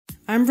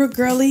I'm Brooke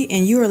Gurley,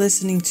 and you are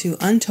listening to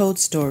Untold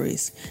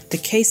Stories, the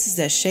cases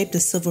that shaped the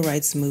civil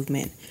rights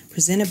movement,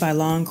 presented by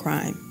Law and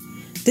Crime.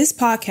 This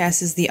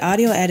podcast is the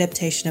audio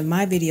adaptation of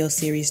my video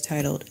series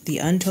titled The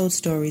Untold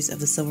Stories of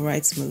the Civil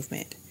Rights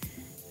Movement.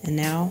 And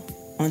now,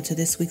 on to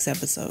this week's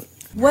episode.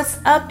 What's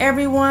up,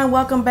 everyone?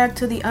 Welcome back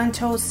to the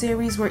Untold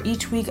series, where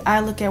each week I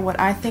look at what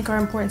I think are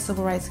important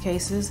civil rights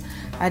cases.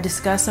 I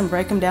discuss them,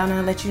 break them down,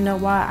 and let you know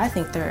why I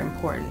think they're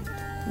important.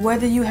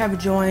 Whether you have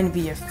joined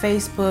via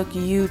Facebook,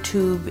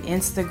 YouTube,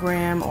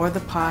 Instagram, or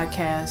the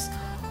podcast,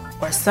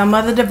 or some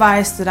other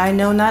device that I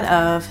know not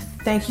of,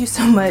 thank you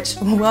so much.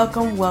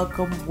 Welcome,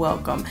 welcome,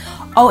 welcome.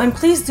 Oh, and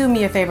please do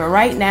me a favor.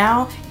 Right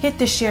now, hit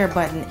the share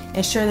button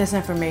and share this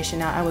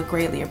information out. I would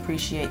greatly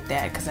appreciate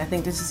that because I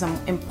think this is some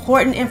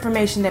important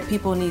information that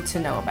people need to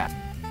know about.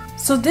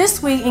 So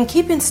this week, in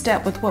keeping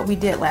step with what we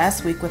did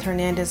last week with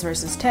Hernandez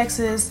versus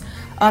Texas,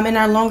 in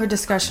our longer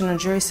discussion on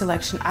jury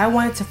selection, I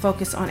wanted to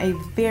focus on a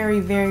very,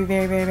 you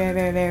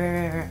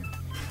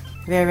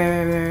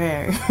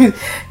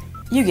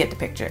get the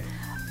picture.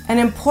 An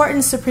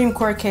important Supreme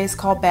Court case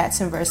called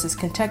Batson versus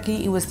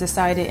Kentucky. It was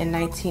decided in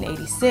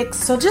 1986.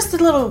 So just a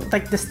little,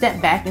 the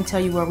step back and tell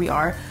you where we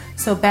are.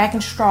 So back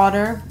in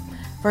Straughter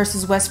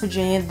versus West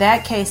Virginia,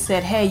 that case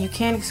said, hey, you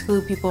can't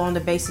exclude people on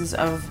the basis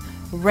of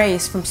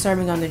race from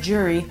serving on the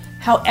jury.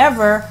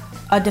 However,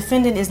 a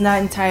defendant is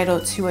not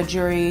entitled to a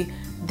jury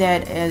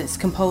that is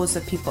composed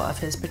of people of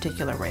his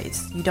particular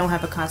race. You don't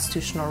have a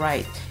constitutional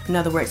right, in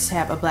other words, to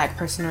have a black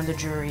person on the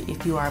jury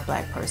if you are a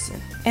black person.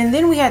 And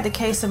then we had the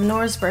case of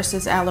Norris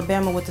versus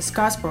Alabama with the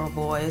Scottsboro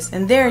boys,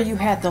 and there you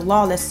had the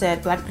law that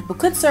said black people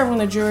could serve on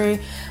the jury,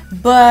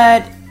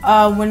 but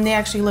when they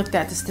actually looked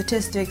at the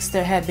statistics,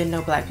 there had been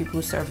no black people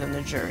who served on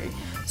the jury.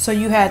 So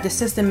you had the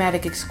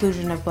systematic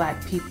exclusion of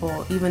black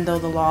people, even though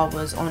the law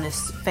was on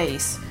its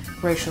face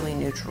racially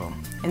neutral.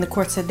 And the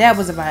court said that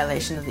was a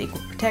violation of the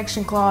Equal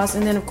Protection Clause.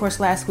 And then, of course,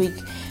 last week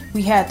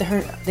we had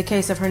the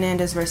case of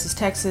Hernandez versus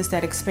Texas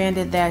that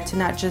expanded that to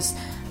not just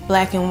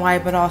black and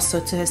white, but also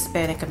to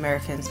Hispanic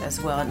Americans as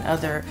well and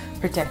other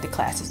protected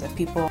classes of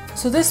people.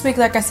 So this week,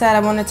 like I said, I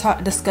want to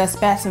discuss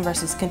Batson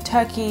versus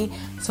Kentucky.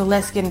 So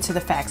let's get into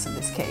the facts of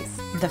this case.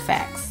 The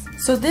facts.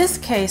 So this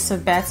case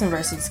of Batson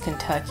versus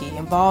Kentucky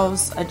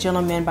involves a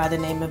gentleman by the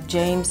name of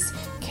James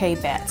K.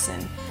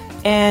 Batson.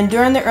 And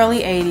during the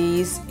early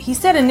 80s, he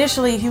said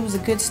initially he was a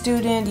good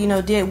student,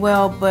 did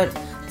well, but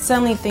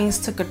suddenly things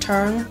took a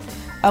turn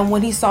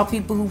when he saw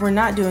people who were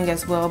not doing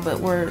as well,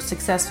 but were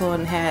successful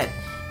and had,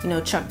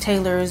 Chuck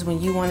Taylors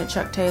when you wanted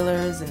Chuck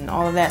Taylors and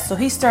all of that. So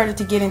he started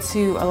to get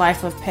into a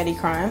life of petty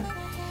crime.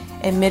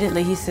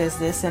 Admittedly, he says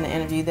this in an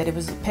interview, that it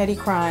was a petty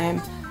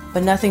crime,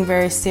 but nothing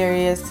very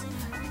serious.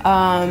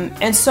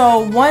 And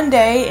so one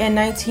day in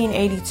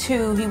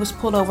 1982, he was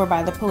pulled over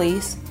by the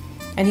police.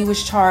 And he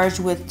was charged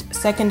with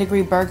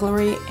second-degree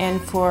burglary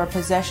and for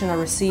possession or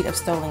receipt of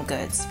stolen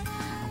goods.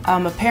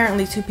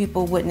 Apparently, two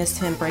people witnessed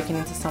him breaking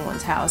into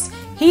someone's house.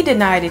 He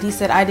denied it. He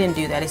said, I didn't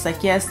do that. He's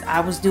like, yes, I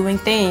was doing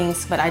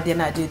things, but I did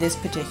not do this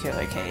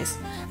particular case,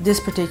 this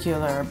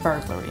particular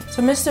burglary.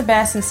 So Mr.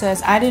 Batson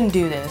says, I didn't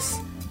do this.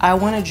 I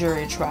want a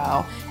jury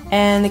trial.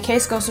 And the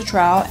case goes to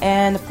trial,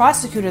 and the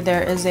prosecutor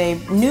there is a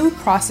new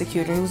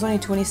prosecutor. He was only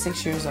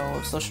 26 years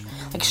old, so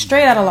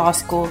straight out of law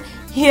school.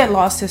 He had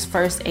lost his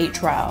first 8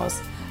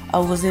 trials,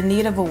 was in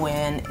need of a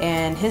win,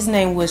 and his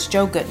name was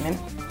Joe Goodman,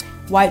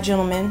 white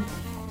gentleman,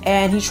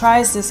 and he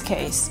tries this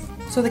case.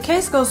 So the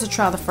case goes to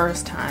trial the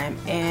first time,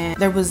 and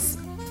there was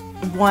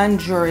one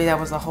jury that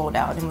was a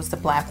holdout, and it was the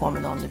black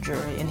woman on the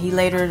jury. And he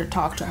later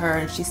talked to her,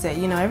 and she said,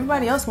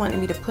 everybody else wanted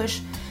me to push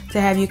to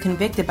have you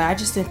convicted, but I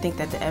just didn't think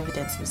that the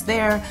evidence was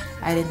there.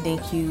 I didn't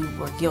think you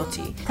were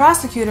guilty.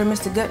 Prosecutor,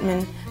 Mr.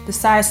 Goodman,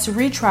 decides to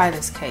retry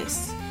this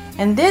case.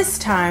 And this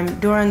time,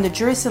 during the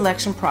jury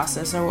selection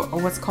process, or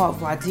what's called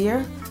voir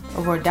dire,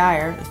 or voir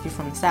dire if you're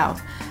from the South,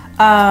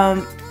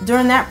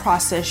 during that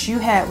process, you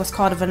had what's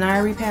called a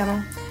venire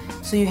panel.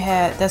 So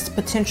that's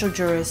potential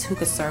jurors who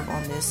could serve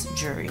on this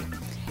jury.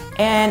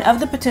 And of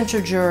the potential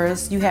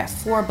jurors, you had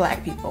 4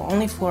 black people,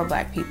 only 4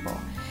 black people.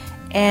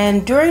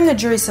 And during the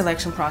jury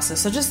selection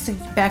process, so just to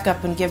back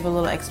up and give a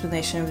little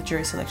explanation of the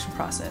jury selection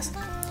process,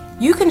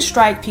 you can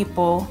strike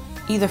people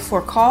either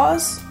for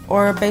cause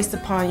or based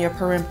upon your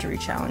peremptory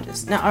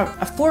challenges. Now,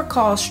 a for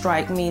cause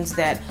strike means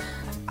that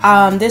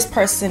this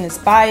person is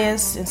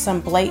biased in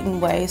some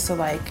blatant way, so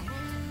like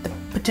the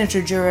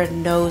potential juror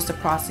knows the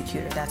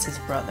prosecutor, that's his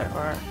brother,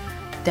 or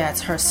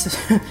that's her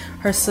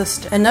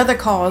sister. Another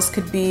cause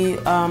could be,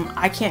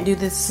 I can't do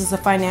this is a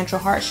financial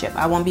hardship,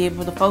 I won't be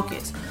able to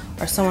focus.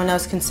 Or someone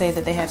else can say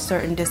that they have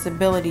certain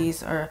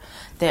disabilities or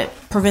that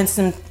prevents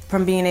them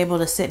from being able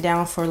to sit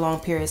down for long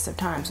periods of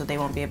time, so they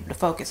won't be able to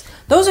focus.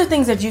 Those are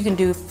things that you can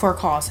do for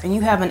cause, and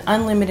you have an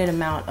unlimited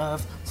amount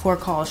of for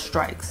cause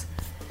strikes.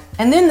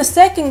 And then the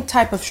second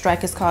type of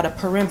strike is called a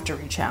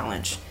peremptory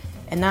challenge.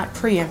 And not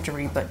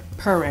preemptory, but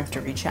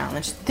peremptory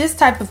challenge. This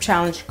type of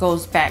challenge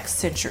goes back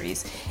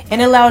centuries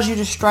and allows you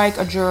to strike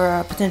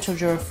a potential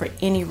juror for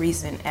any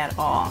reason at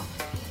all.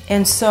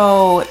 And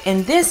so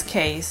in this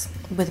case,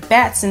 with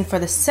Batson for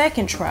the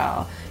second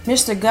trial,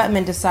 Mr.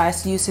 Gutman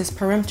decides to use his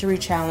peremptory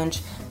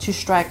challenge to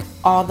strike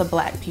all the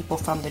black people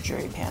from the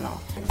jury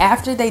panel.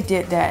 After they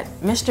did that,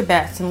 Mr.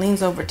 Batson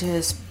leans over to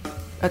his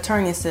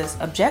attorney and says,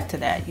 object to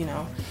that,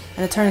 And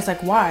the attorney's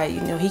like, why?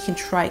 He can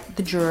strike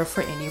the juror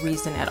for any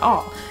reason at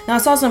all. Now,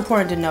 it's also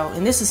important to note,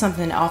 and this is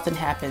something that often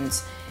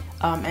happens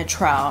at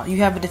trial. You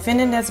have a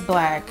defendant that's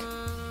black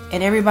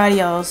and everybody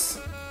else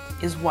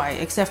is white,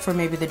 except for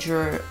maybe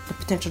the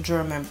potential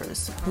juror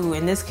members, who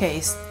in this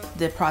case,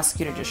 the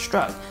prosecutor just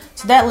struck.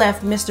 So that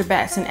left Mr.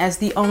 Batson as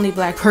the only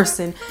black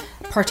person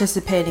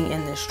participating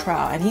in this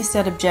trial. And he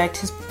said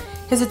object.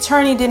 His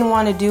attorney didn't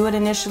want to do it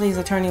initially. His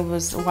attorney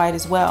was white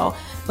as well.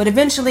 But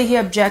eventually he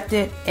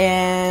objected,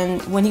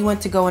 and when he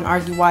went to go and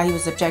argue why he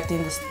was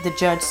objecting, the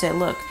judge said,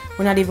 look,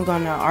 we're not even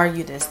going to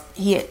argue this.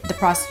 The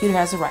prosecutor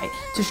has the right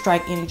to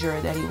strike any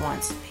juror that he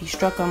wants. He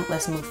struck him,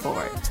 let's move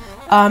forward.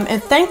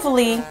 And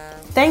thankfully,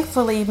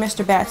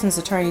 Mr. Batson's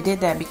attorney did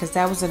that, because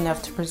that was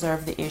enough to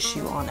preserve the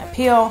issue on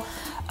appeal.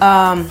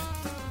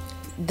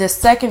 The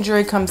second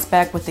jury comes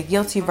back with a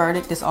guilty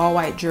verdict. This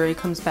all-white jury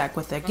comes back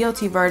with a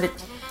guilty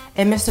verdict,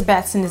 and Mr.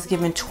 Batson is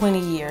given 20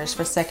 years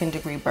for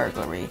second-degree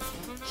burglary.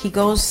 He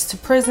goes to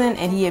prison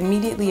and he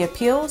immediately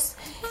appeals,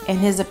 and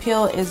his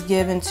appeal is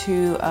given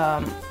to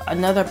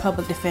another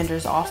public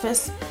defender's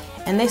office.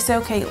 And they say,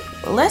 okay,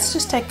 let's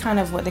just take kind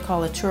of what they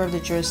call a tour of the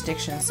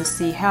jurisdictions to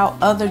see how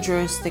other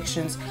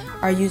jurisdictions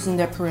are using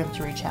their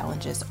peremptory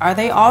challenges. Are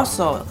they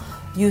also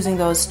using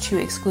those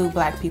to exclude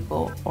black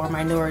people or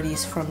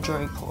minorities from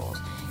jury pools?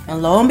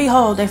 And lo and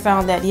behold, they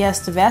found that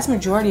yes, the vast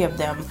majority of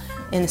them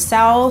in the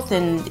South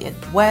and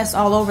West,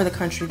 all over the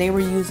country, they were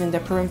using the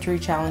peremptory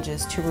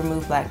challenges to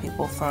remove black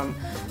people from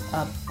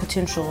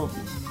potential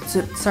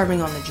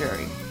serving on the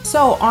jury.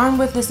 So, armed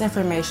with this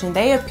information,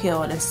 they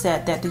appealed and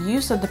said that the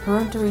use of the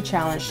peremptory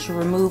challenge to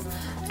remove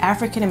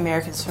African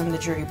Americans from the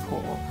jury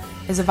pool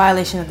is a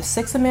violation of the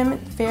 6th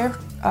Amendment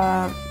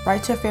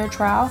right to a fair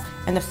trial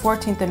and the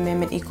 14th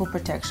Amendment Equal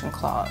Protection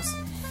Clause.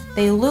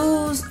 They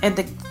lose at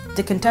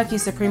the Kentucky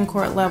Supreme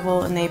Court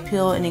level, and they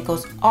appeal, and it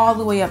goes all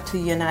the way up to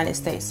the United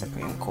States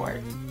Supreme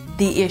Court.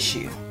 The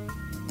issue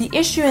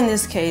in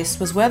this case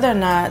was whether or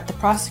not the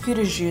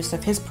prosecutor's use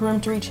of his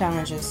peremptory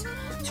challenges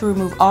to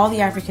remove all the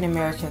African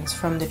Americans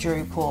from the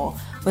jury pool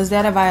was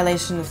that a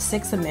violation of the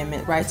 6th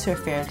Amendment right to a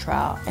fair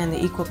trial and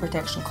the Equal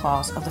Protection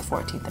Clause of the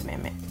 14th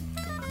Amendment.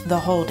 The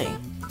holding.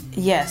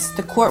 Yes,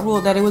 the court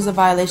ruled that it was a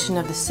violation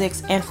of the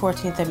 6th and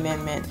 14th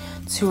Amendment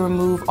to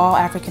remove all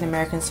African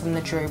Americans from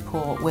the jury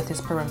pool with his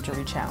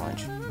peremptory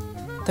challenge.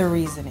 The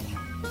reasoning.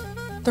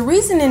 The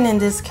reasoning in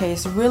this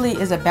case really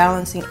is a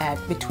balancing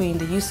act between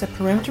the use of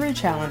peremptory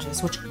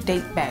challenges, which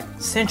date back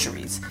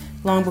centuries,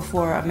 long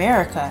before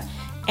America,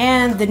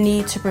 and the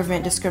need to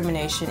prevent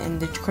discrimination in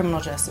the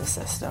criminal justice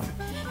system.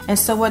 And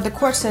so what the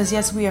court says,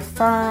 yes, we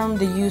affirm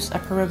the use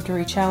of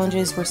peremptory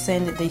challenges. We're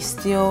saying that they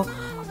still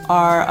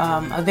are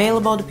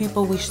available to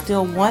people. We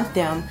still want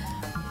them,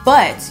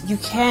 but you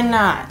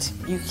cannot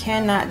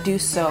do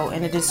so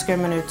in a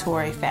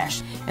discriminatory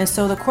fashion. And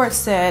so the court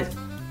said,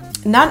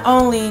 not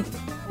only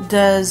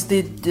does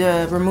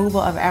the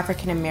removal of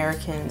African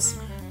Americans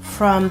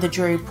from the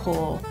jury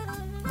pool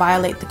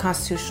violate the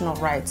constitutional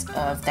rights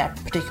of that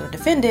particular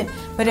defendant,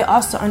 but it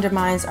also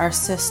undermines our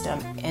system,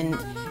 and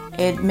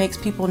it makes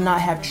people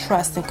not have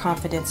trust and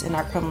confidence in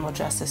our criminal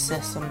justice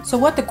system. So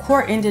what the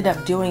court ended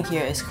up doing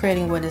here is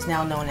creating what is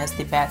now known as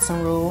the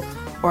Batson rule,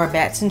 or a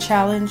Batson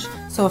challenge.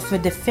 So if a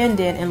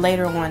defendant, and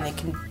later on it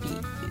can be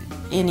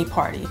any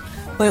party,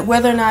 but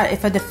whether or not,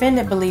 if a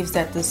defendant believes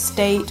that the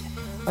state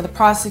or the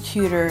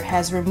prosecutor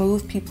has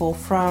removed people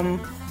from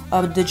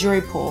the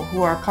jury pool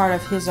who are part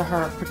of his or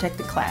her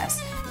protected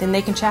class, then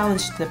they can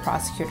challenge the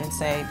prosecutor and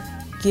say,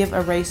 give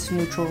a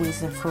race-neutral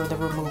reason for the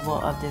removal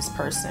of this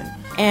person.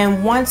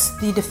 And once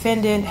the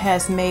defendant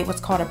has made what's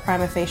called a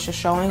prima facie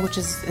showing, which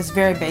is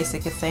very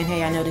basic, it's saying,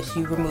 hey, I noticed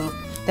you removed,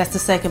 that's the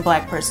second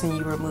black person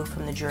you removed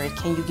from the jury,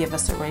 can you give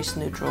us a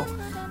race-neutral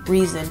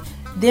reason?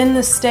 Then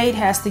the state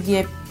has to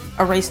give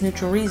a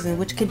race-neutral reason,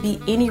 which could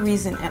be any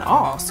reason at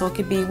all. So it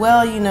could be,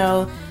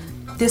 well,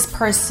 this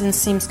person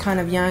seems kind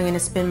of young, and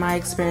it's been my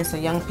experience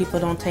that young people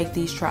don't take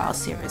these trials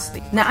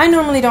seriously. Now, I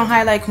normally don't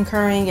highlight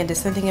concurring and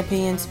dissenting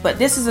opinions, but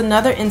this is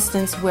another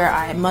instance where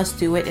I must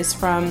do it. It's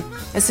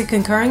a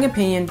concurring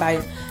opinion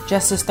by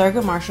Justice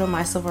Thurgood Marshall,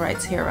 my civil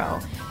rights hero.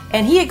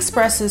 And he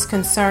expresses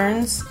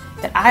concerns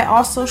that I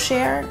also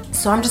share,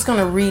 so I'm just going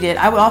to read it.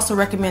 I would also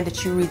recommend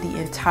that you read the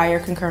entire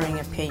concurring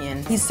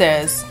opinion. He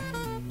says,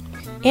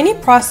 any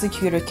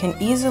prosecutor can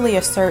easily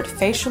assert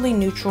facially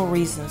neutral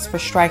reasons for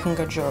striking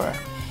a juror,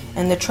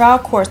 and the trial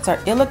courts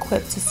are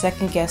ill-equipped to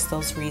second-guess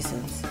those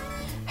reasons.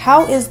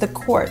 How is the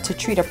court to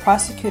treat a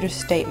prosecutor's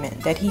statement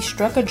that he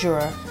struck a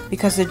juror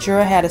because the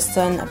juror had a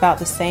son about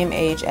the same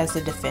age as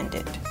the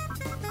defendant,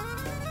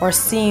 or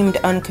seemed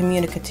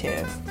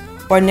uncommunicative,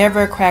 or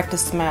never cracked a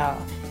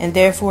smile, and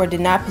therefore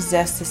did not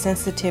possess the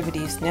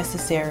sensitivities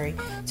necessary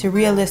to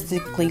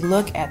realistically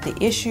look at the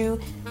issue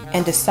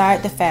and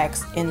decide the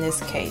facts in this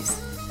case?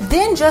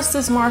 Then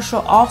Justice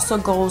Marshall also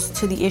goes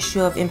to the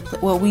issue of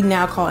what we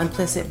now call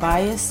implicit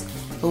bias.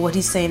 but what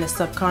he's saying is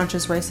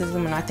subconscious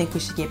racism, and I think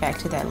we should get back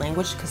to that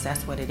language because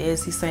that's what it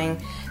is. He's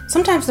saying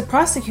sometimes the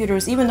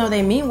prosecutors, even though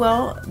they mean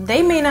well,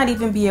 they may not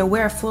even be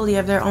aware fully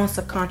of their own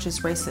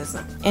subconscious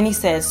racism. And he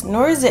says,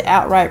 nor is it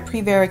outright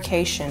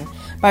prevarication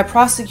by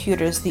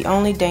prosecutors the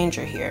only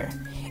danger here.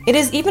 It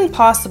is even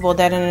possible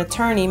that an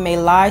attorney may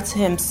lie to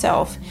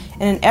himself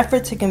in an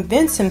effort to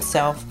convince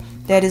himself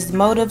that his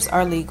motives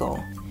are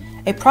legal.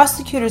 A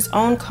prosecutor's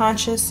own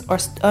conscious or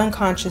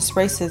unconscious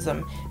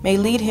racism may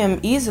lead him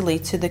easily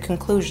to the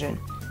conclusion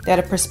that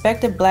a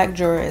prospective black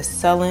juror is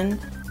sullen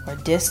or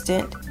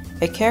distant,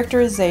 a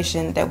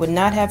characterization that would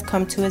not have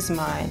come to his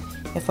mind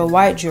if a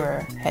white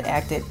juror had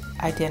acted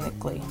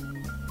identically.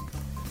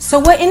 So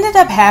what ended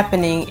up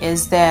happening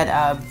is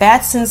that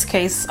Batson's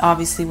case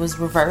obviously was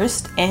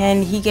reversed,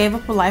 and he gave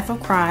up a life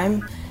of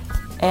crime,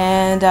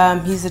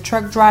 and he's a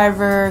truck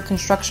driver,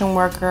 construction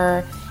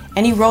worker,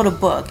 and he wrote a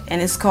book,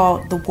 and it's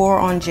called The War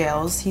on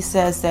Jails. He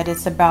says that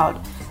it's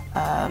about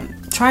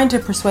trying to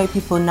persuade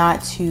people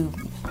not to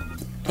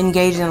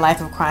engage in a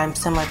life of crime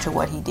similar to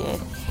what he did.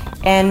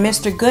 And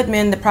Mr.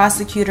 Goodman, the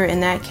prosecutor in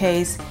that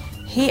case,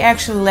 he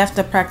actually left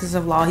the practice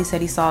of law. He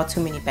said he saw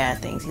too many bad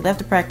things. He left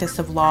the practice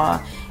of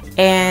law,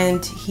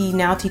 and he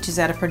now teaches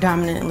at a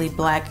predominantly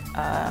black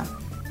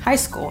high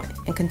school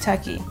in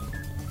Kentucky.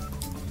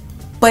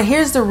 But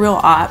here's the real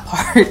odd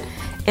part,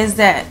 is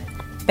that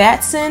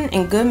Batson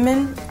and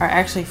Goodman are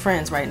actually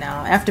friends right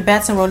now. After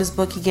Batson wrote his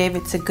book, he gave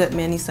it to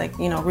Goodman. He's like,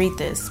 read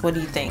this. What do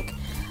you think?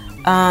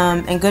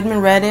 And Goodman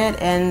read it,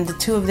 and the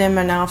two of them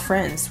are now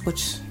friends,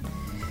 which,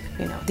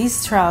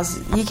 these trials,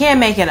 you can't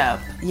make it up.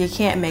 You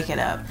can't make it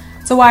up.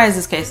 So why is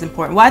this case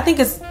important? Well, I think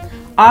it's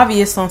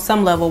obvious on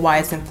some level why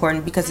it's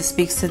important, because it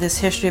speaks to this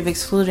history of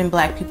excluding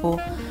black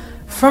people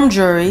from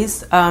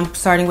juries,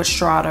 starting with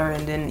Schroeder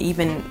and then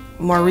even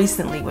more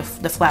recently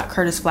with the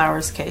Curtis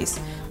Flowers case,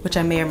 which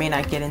I may or may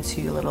not get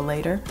into a little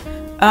later.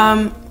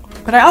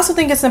 But I also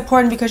think it's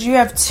important because you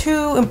have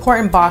two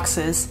important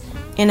boxes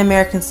in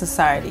American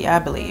society, I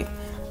believe.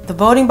 The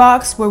voting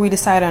box, where we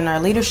decide on our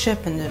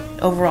leadership and the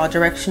overall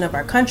direction of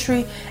our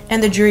country,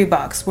 and the jury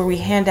box, where we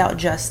hand out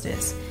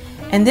justice.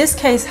 And this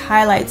case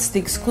highlights the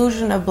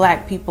exclusion of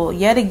black people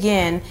yet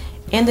again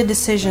in the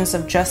decisions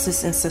of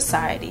justice in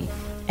society.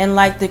 And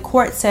like the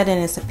court said in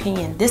its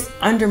opinion, this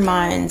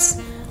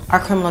undermines our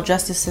criminal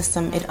justice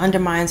system. It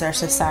undermines our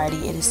society.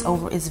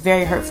 It's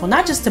very hurtful,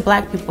 not just to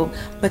black people,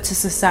 but to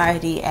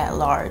society at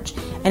large.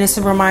 And it's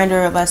a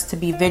reminder of us to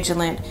be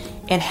vigilant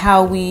in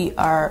how we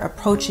are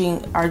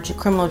approaching our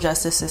criminal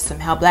justice system,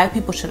 how black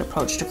people should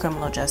approach the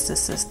criminal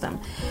justice system.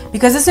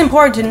 Because it's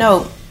important to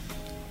note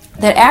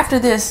that after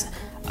this,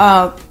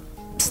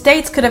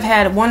 states could have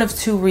had one of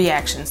two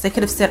reactions. They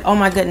could have said, oh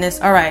my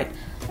goodness, all right,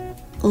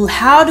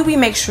 how do we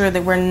make sure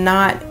that we're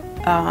not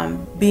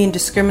being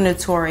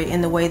discriminatory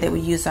in the way that we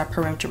use our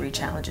peremptory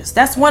challenges?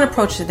 That's one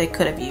approach that they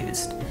could have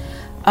used.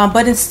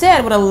 But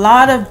instead, what a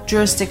lot of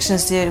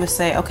jurisdictions did was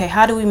say, okay,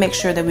 how do we make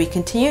sure that we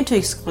continue to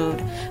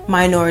exclude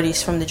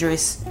minorities from the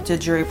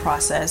jury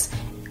process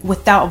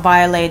without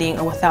violating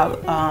or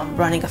without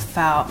running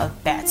afoul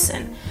of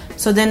Batson?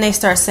 So then they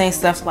start saying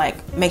stuff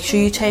like, make sure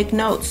you take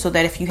notes so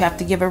that if you have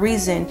to give a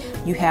reason,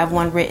 you have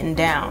one written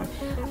down.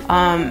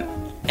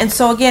 And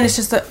so again, it's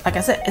just, like I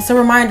said, it's a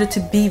reminder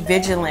to be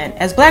vigilant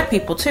as black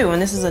people too.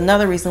 And this is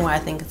another reason why I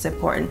think it's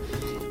important.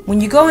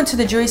 When you go into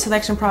the jury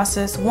selection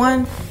process,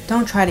 one,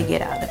 don't try to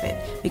get out of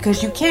it,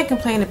 because you can't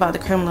complain about the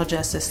criminal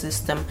justice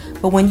system,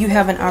 but when you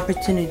have an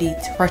opportunity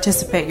to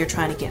participate, you're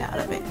trying to get out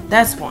of it.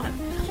 That's one.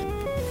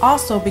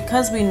 Also,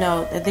 because we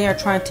know that they are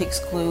trying to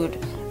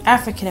exclude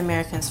African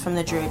Americans from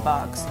the jury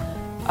box,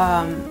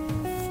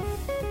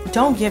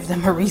 don't give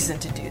them a reason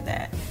to do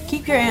that.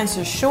 Keep your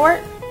answers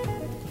short,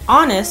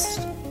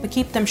 honest, but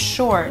keep them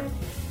short.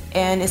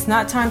 And it's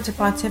not time to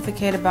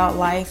pontificate about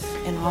life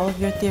and all of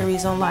your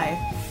theories on life.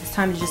 It's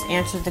time to just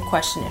answer the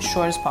question as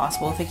short as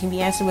possible. If it can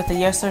be answered with a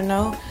yes or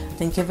no,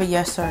 then give a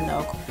yes or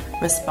no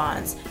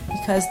response,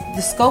 because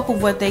the scope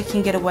of what they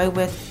can get away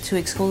with to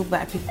exclude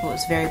black people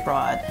is very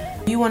broad.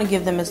 You want to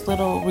give them as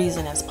little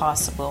reason as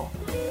possible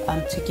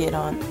to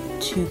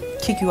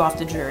kick you off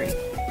the jury.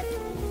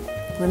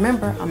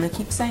 Remember, I'm going to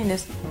keep saying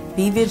this,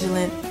 be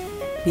vigilant,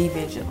 be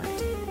vigilant.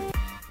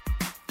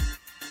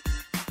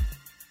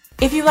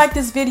 If you like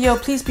this video,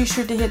 please be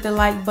sure to hit the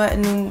like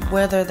button,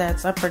 whether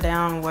that's up or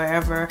down,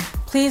 wherever.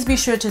 Please be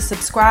sure to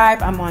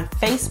subscribe. I'm on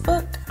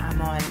Facebook,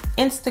 I'm on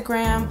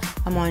Instagram,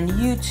 I'm on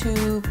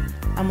YouTube,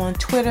 I'm on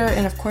Twitter,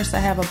 and of course I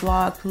have a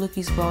blog,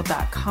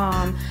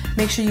 palukisworld.com.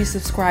 Make sure you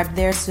subscribe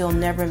there so you'll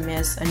never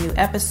miss a new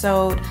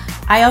episode.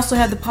 I also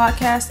have the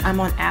podcast. I'm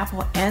on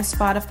Apple and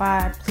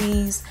Spotify.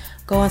 Please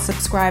go and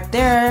subscribe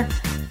there.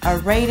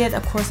 Rate it.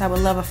 Of course, I would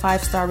love a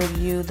 5-star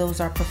review.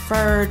 Those are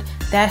preferred.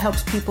 That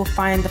helps people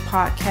find the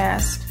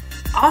podcast.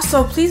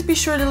 Also, please be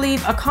sure to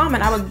leave a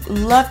comment. I would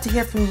love to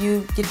hear from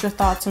you, get your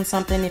thoughts on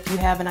something. If you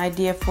have an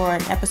idea for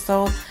an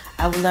episode,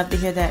 I would love to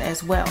hear that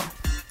as well.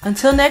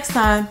 Until next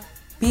time,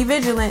 be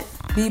vigilant,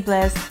 be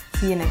blessed.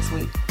 See you next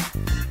week.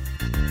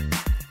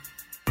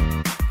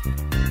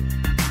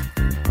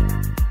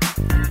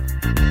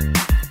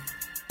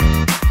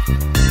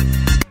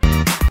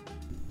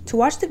 To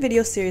watch the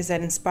video series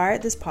that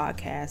inspired this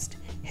podcast,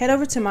 head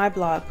over to my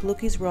blog,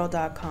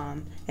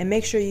 palukisworld.com, and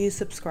make sure you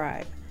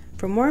subscribe.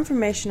 For more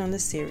information on the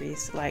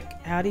series,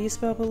 like how do you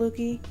spell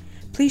Paluki,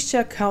 please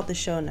check out the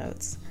show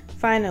notes.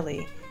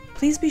 Finally,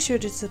 please be sure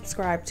to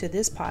subscribe to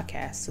this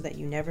podcast so that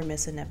you never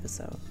miss an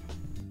episode.